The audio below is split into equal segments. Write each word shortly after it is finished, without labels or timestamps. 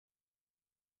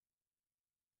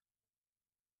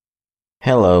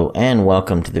Hello and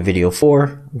welcome to the video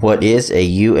for what is a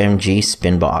UMG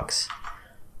spin box.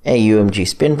 A UMG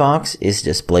spin box is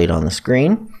displayed on the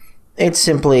screen. It's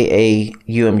simply a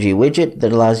UMG widget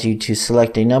that allows you to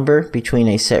select a number between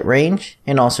a set range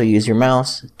and also use your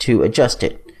mouse to adjust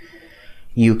it.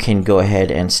 You can go ahead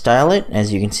and style it.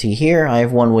 As you can see here, I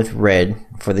have one with red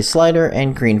for the slider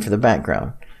and green for the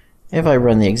background. If I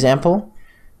run the example,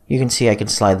 you can see I can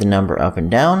slide the number up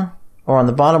and down, or on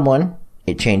the bottom one,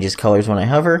 it changes colors when I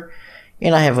hover,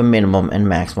 and I have a minimum and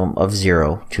maximum of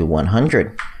 0 to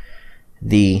 100.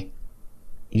 The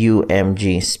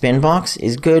UMG spin box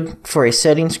is good for a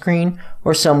setting screen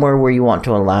or somewhere where you want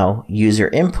to allow user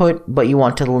input, but you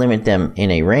want to limit them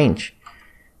in a range.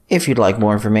 If you'd like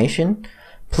more information,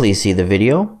 please see the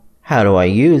video, How Do I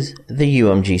Use the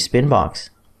UMG Spin Box?